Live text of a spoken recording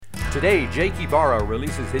Today, Jake Ybarra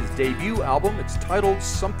releases his debut album. It's titled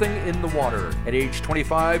Something in the Water. At age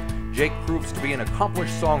 25, Jake proves to be an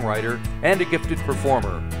accomplished songwriter and a gifted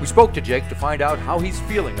performer. We spoke to Jake to find out how he's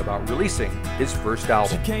feeling about releasing his first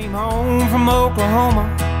album. She came home from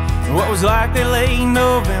Oklahoma, and what was like that late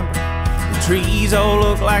November. The trees all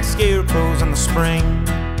look like scarecrows in the spring.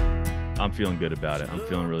 I'm feeling good about it. I'm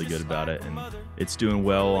feeling really good about it, and it's doing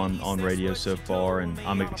well on radio so far, and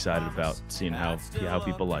I'm excited about seeing how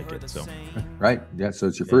people like it. So, right, yeah. So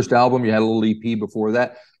it's your first album. You had a little EP before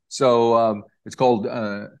that. So it's called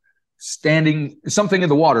Something in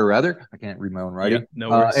the Water. Rather, I can't read my own writing. Yeah, no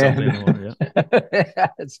worries. Something in the Water. Yeah.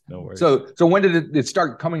 No worries. So when did it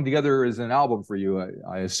start coming together as an album for you?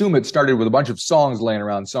 I assume it started with a bunch of songs laying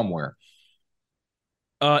around somewhere.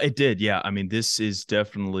 It did, yeah. I mean, this is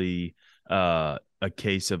definitely a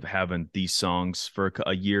case of having these songs for a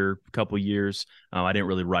couple years. I didn't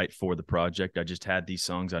really write for the project. I just had these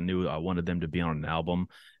songs. I knew I wanted them to be on an album,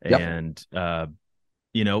 and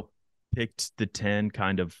picked the 10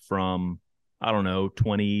 kind of from, I don't know,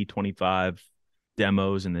 20, 25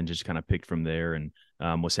 demos, and then just kind of picked from there, and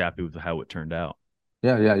was happy with how it turned out.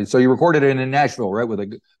 Yeah. So you recorded it in Nashville, right, with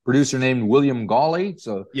a producer named William Gawley.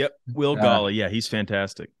 So yep, Will Gawley. Yeah, he's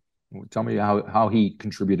fantastic. Tell me how he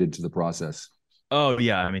contributed to the process. Oh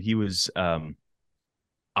yeah, I mean, he was.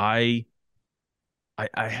 I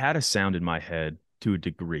had a sound in my head to a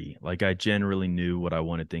degree. Like, I generally knew what I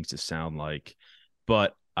wanted things to sound like,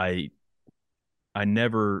 but I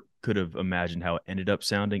never could have imagined how it ended up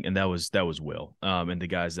sounding, and that was Will, and the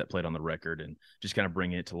guys that played on the record, and just kind of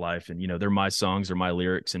bringing it to life. And they're my songs, they're my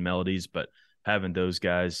lyrics and melodies, but having those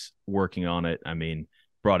guys working on it, I mean,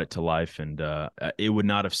 brought it to life, and it would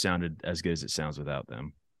not have sounded as good as it sounds without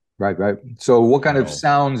them. Right. So what kind of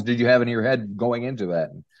sounds did you have in your head going into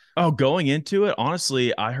that? Oh, going into it,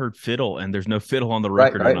 honestly, I heard fiddle, and there's no fiddle on the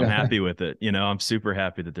record, and I'm happy with it. I'm super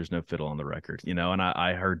happy that there's no fiddle on the record, and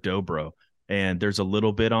I heard dobro, and there's a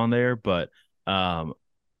little bit on there, but I'm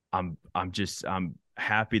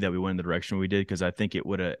happy that we went in the direction we did, because I think it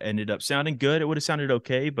would have ended up sounding good. It would have sounded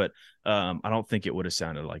okay, but I don't think it would have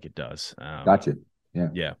sounded like it does. Gotcha.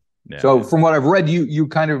 Yeah. So from what I've read, you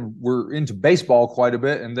kind of were into baseball quite a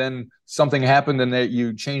bit, and then something happened, and that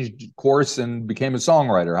you changed course and became a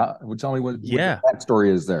songwriter. Tell me what the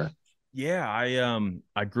backstory is there. Yeah,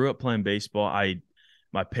 I grew up playing baseball.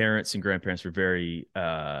 My parents and grandparents were very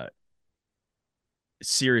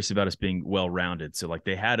serious about us being well-rounded. So like,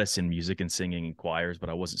 they had us in music and singing and choirs, but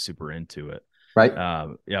I wasn't super into it. Right. I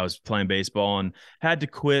was playing baseball and had to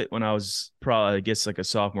quit when I was probably, I guess, like a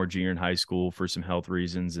sophomore, junior in high school for some health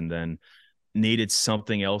reasons, and then needed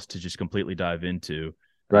something else to just completely dive into.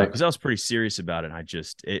 Right. Because I was pretty serious about it.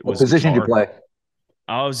 What position did you play?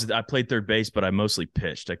 I played third base, but I mostly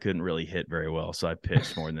pitched. I couldn't really hit very well, so I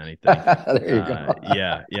pitched more than anything. There you go.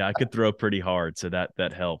 Yeah, I could throw pretty hard, so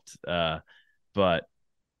that helped. But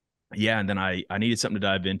yeah, and then I needed something to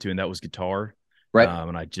dive into, and that was guitar. Right.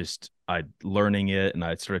 And I learning it, and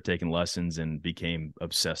I started taking lessons and became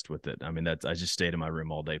obsessed with it. I mean, I just stayed in my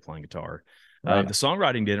room all day playing guitar. Right. The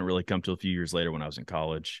songwriting didn't really come till a few years later when I was in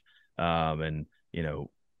college. And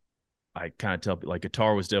I kind of tell people, like,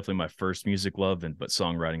 guitar was definitely my first music love, but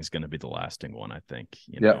songwriting is going to be the lasting one, I think.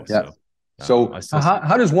 Yeah. So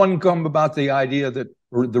how does one come about the idea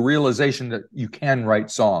or the realization that you can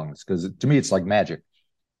write songs? Because to me, it's like magic.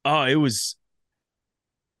 Oh, it was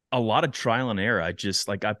a lot of trial and error. I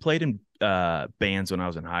played in bands when I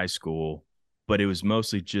was in high school, but it was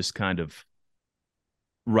mostly just kind of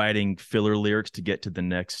writing filler lyrics to get to the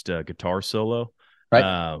next guitar solo. Right.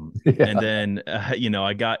 And then,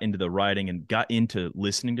 I got into the writing and got into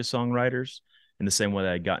listening to songwriters in the same way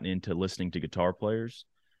that I'd gotten into listening to guitar players.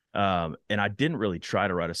 And I didn't really try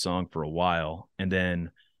to write a song for a while. And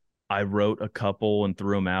then I wrote a couple and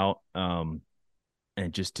threw them out, and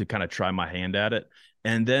just to kind of try my hand at it.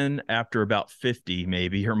 And then after about 50,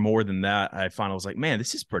 maybe, or more than that, I finally was like, man,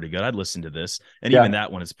 this is pretty good. I'd listen to this. And even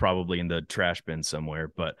that one is probably in the trash bin somewhere.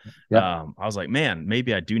 But I was like, man,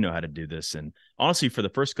 maybe I do know how to do this. And honestly, for the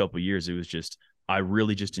first couple of years, it was just, I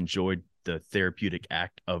really just enjoyed the therapeutic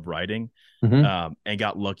act of writing, and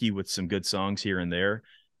got lucky with some good songs here and there.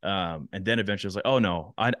 And then eventually I was like, oh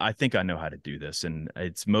no, I think I know how to do this. And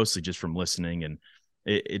it's mostly just from listening, and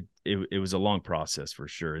it was a long process for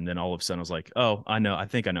sure. And then all of a sudden I was like, oh, I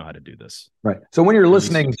think I know how to do this. Right. So when you're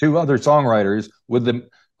listening to other songwriters with the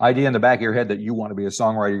idea in the back of your head that you want to be a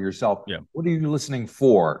songwriter yourself, what are you listening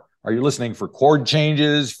for? Are you listening for chord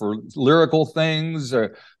changes, for lyrical things,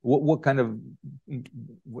 or what kind of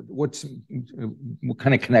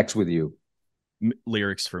connects with you?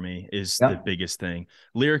 Lyrics for me is the biggest thing.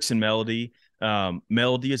 Lyrics and melody.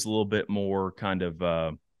 Melody is a little bit more kind of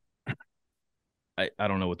I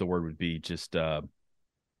don't know what the word would be, just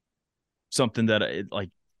something that it like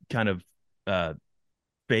kind of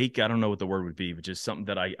fake. I don't know what the word would be, but just something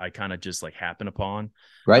that I kind of just like happen upon.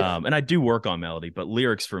 Right. And I do work on melody, but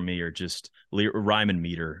lyrics for me are just rhyme and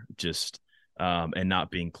meter, just and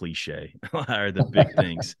not being cliche are the big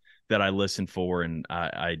things that I listen for. And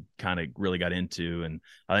I kind of really got into. And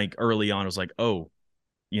I think early on I was like, oh,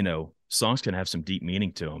 you know, songs can have some deep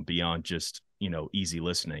meaning to them beyond just, you know, easy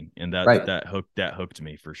listening. And that hooked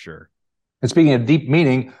me for sure. And speaking of deep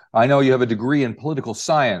meaning, I know you have a degree in political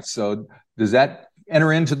science. So does that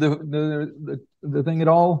enter into the thing at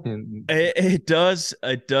all? It does.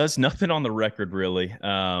 It does. Nothing on the record, really.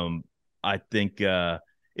 I think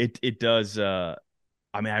it does. I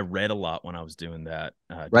mean, I read a lot when I was doing that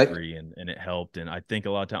degree, and it helped. And I think a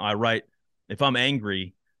lot of time I write, if I'm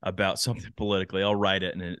angry about something politically, I'll write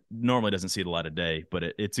it, and it normally doesn't see the light of day, but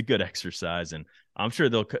it's a good exercise. And I'm sure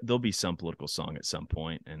there'll be some political song at some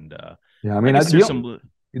point. And yeah, I mean,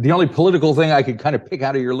 the only political thing I could kind of pick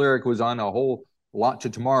out of your lyric was on a whole lot to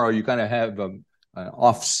tomorrow. You kind of have a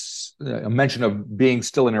mention of being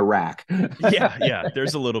still in Iraq. yeah.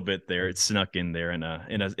 There's a little bit there. It's snuck in there in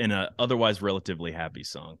a otherwise relatively happy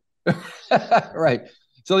song. Right.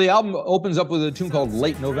 So the album opens up with a tune called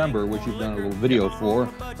Late November, which you've done a little video for.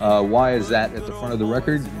 Why is that at the front of the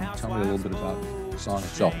record? Tell me a little bit about the song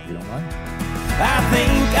itself, if you don't mind. I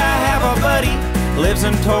think I have a buddy, lives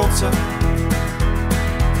in Tulsa.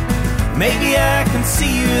 Maybe I can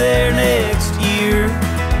see you there next year.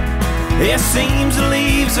 It seems the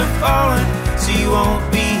leaves are falling, so you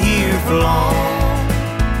won't be here for long.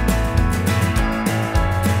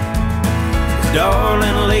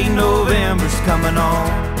 Darling, late November's coming on.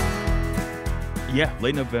 Yeah,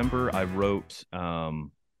 late November, I wrote,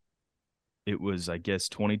 it was, I guess,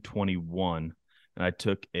 2021, and I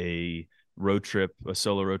took a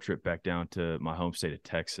solo road trip back down to my home state of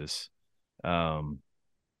Texas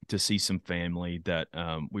to see some family that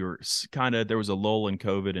we were there was a lull in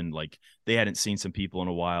COVID, and like they hadn't seen some people in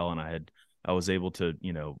a while, and I was able to,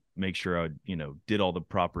 you know, make sure I, you know, did all the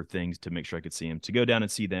proper things to make sure I could see them, to go down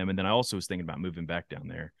and see them. And then I also was thinking about moving back down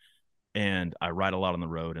there, and I ride a lot on the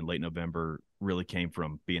road, and late November really came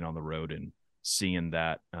from being on the road and seeing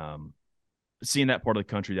that part of the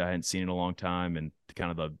country that I hadn't seen in a long time, and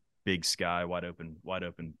kind of the big sky, wide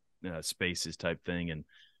open spaces type thing. And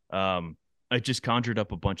I just conjured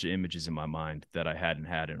up a bunch of images in my mind that I hadn't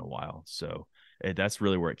had in a while. So that's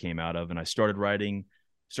really where it came out of. And I started writing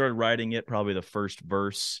it, probably the first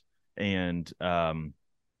verse and a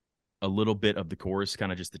little bit of the chorus,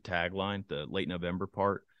 kind of just the tagline, the Late November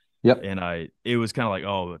part. Yep. And it was kind of like,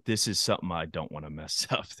 oh, this is something I don't want to mess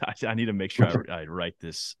up. I need to make sure I write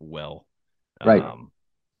this well. Right.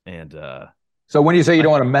 So when you say you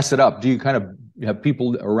don't want to mess it up, do you kind of have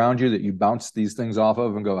people around you that you bounce these things off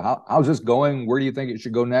of and go, how's this going? Where do you think it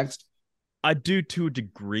should go next? I do, to a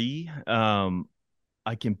degree.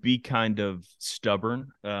 I can be kind of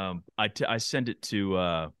stubborn. I send it to,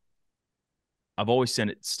 I've always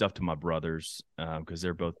sent stuff to my brothers because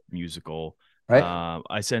they're both musical. Right.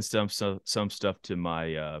 I send some stuff to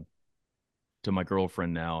my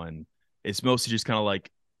girlfriend now, and it's mostly just kind of like,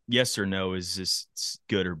 yes or no, is this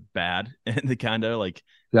good or bad? And the kind of like,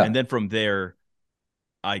 yeah. And then from there,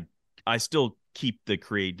 I still keep the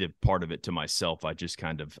creative part of it to myself. I just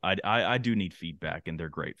kind of, I do need feedback, and they're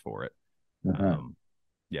great for it. Uh-huh.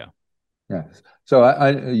 Yeah. So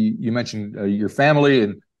you mentioned your family,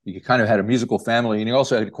 and you kind of had a musical family, and you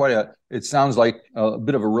also had it sounds like a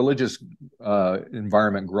bit of a religious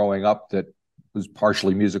environment growing up that was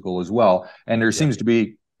partially musical as well. And there seems to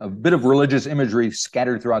be a bit of religious imagery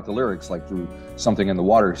scattered throughout the lyrics, like through Something in the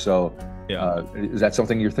Water. So is that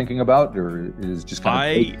something you're thinking about, or is just kind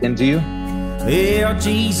of baked into you? Yeah,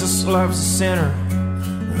 Jesus loves a sinner,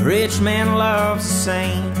 a rich man loves a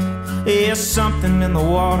saint. There's something in the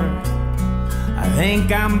water, I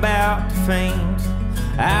think I'm about to faint.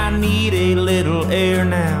 I need a little air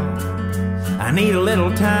now, I need a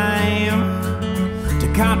little time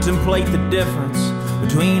to contemplate the difference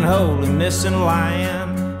between holiness and lying.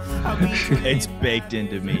 It's baked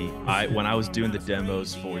into me. When I was doing the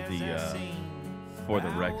demos for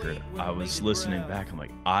the record, I was listening back. I'm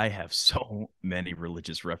like, I have so many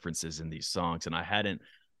religious references in these songs, and I hadn't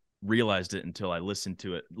realized it until I listened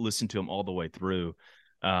to them all the way through.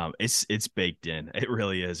 It's baked in. It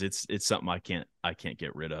really is. It's something I can't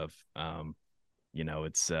get rid of. You know,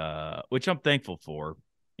 it's which I'm thankful for.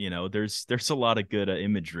 You know, there's a lot of good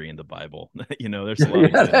imagery in the Bible. You know, there's a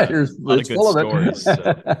lot of good stories.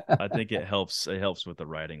 So I think it helps with the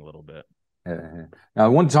writing a little bit. Now,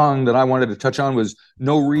 one song that I wanted to touch on was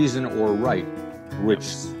No Reason or Right, which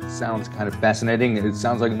sounds kind of fascinating. It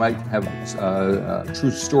sounds like it might have a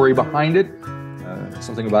true story behind it.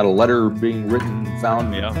 Something about a letter being written,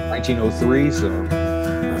 found in 1903. So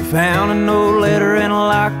I found an old letter in a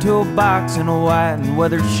locked tool box in a white and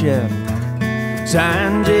weathered shed,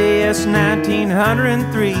 signed JS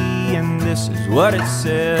 1903, and this is what it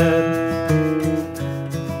said.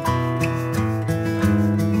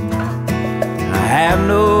 I have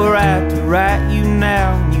no right to write you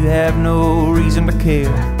now, and you have no reason to care.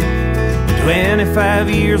 25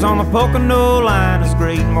 years on the Pocono line is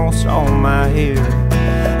great most all my hair.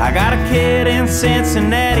 I got a kid in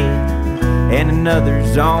Cincinnati and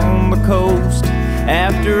another's on the coast.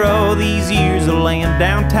 After all these years of laying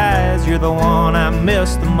down ties, you're the one I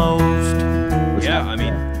miss the most. Yeah, I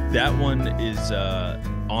mean, that one is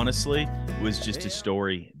honestly was just a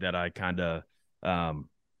story that I kind of I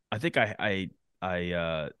think I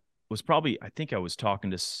was probably, I think I was talking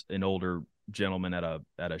to an older gentleman at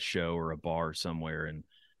a show or a bar somewhere, and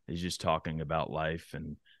he's just talking about life,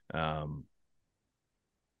 and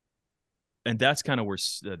that's kind of where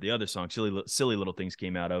the other song, Silly Little Things,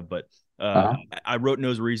 came out of. But I wrote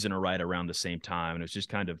No Reason or Right around the same time, and it was just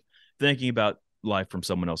kind of thinking about life from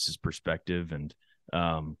someone else's perspective. And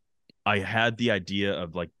I had the idea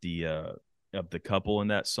of like of the couple in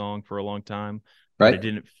that song for a long time, but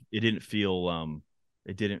it didn't feel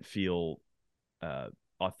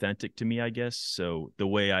authentic to me, I guess. So the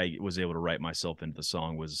way I was able to write myself into the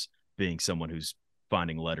song was being someone who's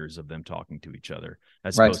finding letters of them talking to each other,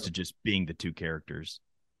 as opposed to just being the two characters.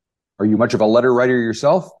 Are you much of a letter writer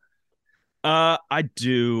yourself? I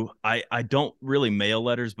do. I don't really mail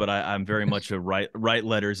letters, but I'm very much a write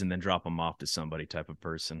letters and then drop them off to somebody type of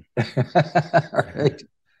person. All right.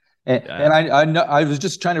 And I know I was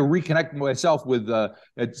just trying to reconnect myself with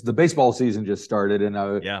it's the baseball season just started, and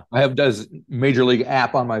I have Major League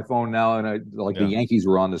app on my phone now, and the Yankees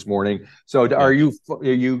were on this morning. So are you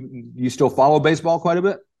still follow baseball quite a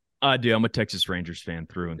bit? I do. I'm a Texas Rangers fan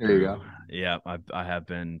through and through. There you go. Yeah, I have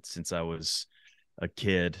been since I was a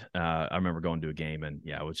kid. I remember going to a game, and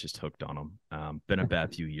I was just hooked on them. Been a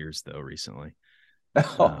bad few years though recently.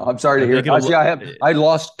 I'm sorry to hear. I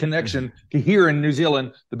lost connection here in New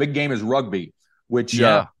Zealand. The big game is rugby, which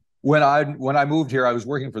when I moved here, I was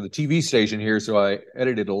working for the TV station here, so I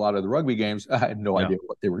edited a lot of the rugby games. I had no idea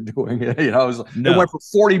what they were doing. It went for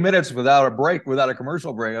 40 minutes without a break, without a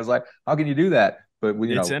commercial break. I was like, how can you do that? But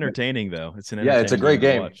it's entertaining though. It's a great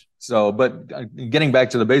game. So, but getting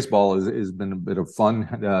back to the baseball has been a bit of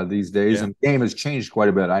fun these days, and the game has changed quite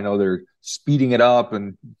a bit. I know they're speeding it up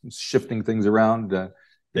and shifting things around.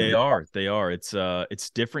 They are. It's a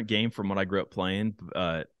different game from what I grew up playing.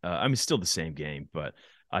 I mean, still the same game, but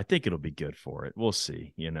I think it'll be good for it. We'll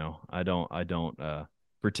see. I don't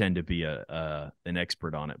pretend to be an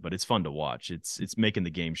expert on it, but it's fun to watch. It's making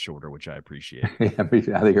the game shorter, which I appreciate. I think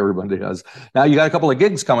everybody does. Now you got a couple of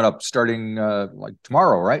gigs coming up starting like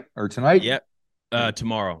tomorrow, right? Or tonight? Yeah.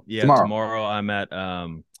 Tomorrow. Yeah. Tomorrow I'm at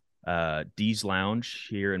Dee's Lounge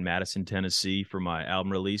here in Madison, Tennessee for my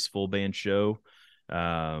album release, full band show.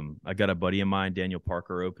 I got a buddy of mine, Daniel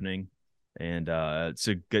Parker, opening, and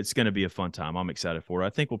it's going to be a fun time. I'm excited for it.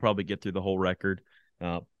 I think we'll probably get through the whole record.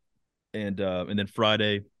 And then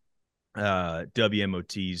Friday,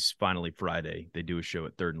 WMOT's Finally Friday. They do a show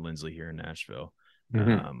at 3rd and Lindsley here in Nashville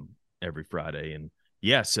every Friday. And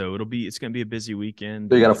so it's going to be a busy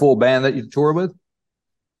weekend. So you got a full band that you tour with?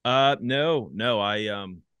 No.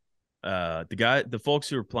 The folks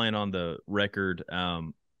who are playing on the record,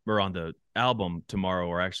 or on the album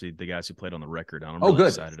tomorrow, are actually the guys who played on the record. I'm really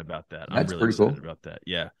excited about that. I'm really excited about that.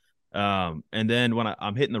 Yeah. And then when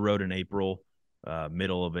I'm hitting the road in April,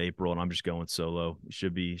 middle of April, and I'm just going solo. It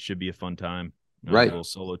should be a fun time. Right. A little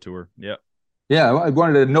solo tour. Yeah. Yeah. I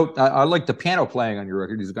wanted to note, I like the piano playing on your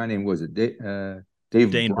record. There's a guy named,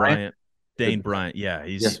 Dane Bryant? Dane Bryant. Yeah.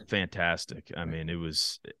 He's fantastic. I mean,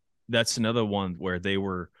 that's another one where they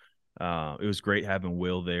were, it was great having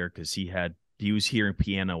Will there, because he was hearing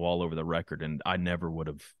piano all over the record, and I never would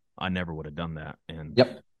have done that. And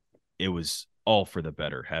it was all for the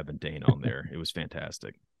better having Dane on there. It was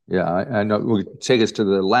fantastic. Yeah, I know. We'll take us to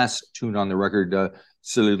the last tune on the record,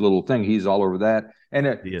 Silly Little Thing. He's all over that. And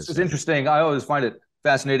it's interesting. I always find it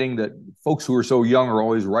fascinating that folks who are so young are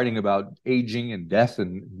always writing about aging and death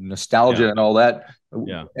and nostalgia and all that.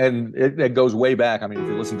 Yeah. And it goes way back. I mean, if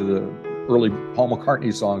you listen to the early Paul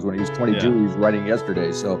McCartney songs when he was 22, he's writing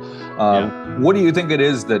Yesterday. So what do you think it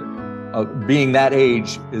is that being that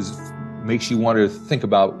age makes you want to think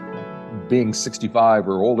about being 65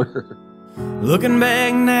 or older? Looking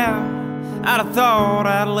back now I'd have thought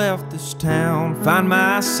I'd left this town, find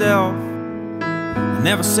myself, and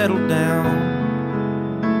never settled down.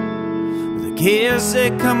 The kids, they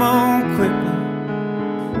come on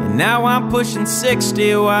quickly, and now I'm pushing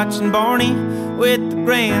 60, watching Barney with the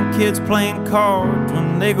grandkids playing cards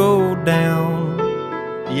when they go down.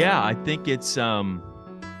 Yeah, I think it's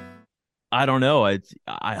I don't know.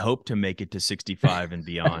 I hope to make it to 65 and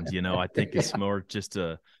beyond. You know, I think it's more just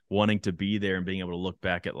wanting to be there and being able to look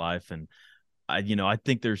back at life. And I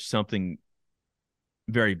think there's something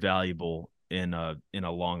very valuable in a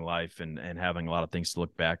long life and having a lot of things to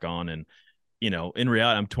look back on. And in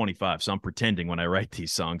reality, I'm 25, so I'm pretending when I write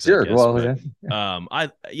these songs. Sure. I guess. Well, but,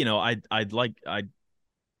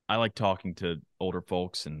 I like talking to older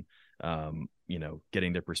folks and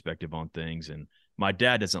getting their perspective on things. And my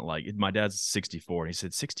dad doesn't like it. My dad's 64, and he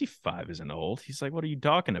said 65 isn't old. He's like, "What are you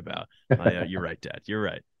talking about?" You're right, Dad. You're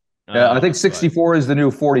right. Yeah, I think 64 is the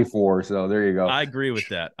new 44. So there you go. I agree with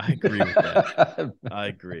that. I agree.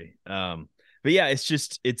 But yeah, I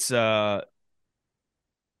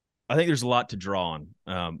think there's a lot to draw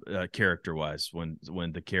on character-wise when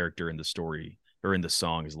the character in the story or in the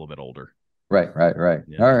song is a little bit older. Right.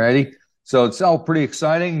 Yeah. All righty. So it's all pretty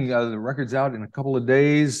exciting. The record's out in a couple of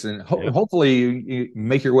days, and hopefully you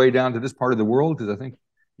make your way down to this part of the world, because I think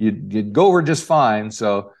you'd go over just fine.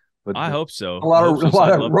 So, but I hope so. A lot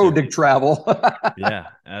of road to travel. Yeah,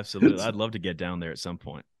 absolutely. I'd love to get down there at some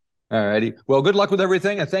point. All righty. Well, good luck with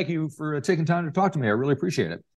everything, and thank you for taking time to talk to me. I really appreciate it.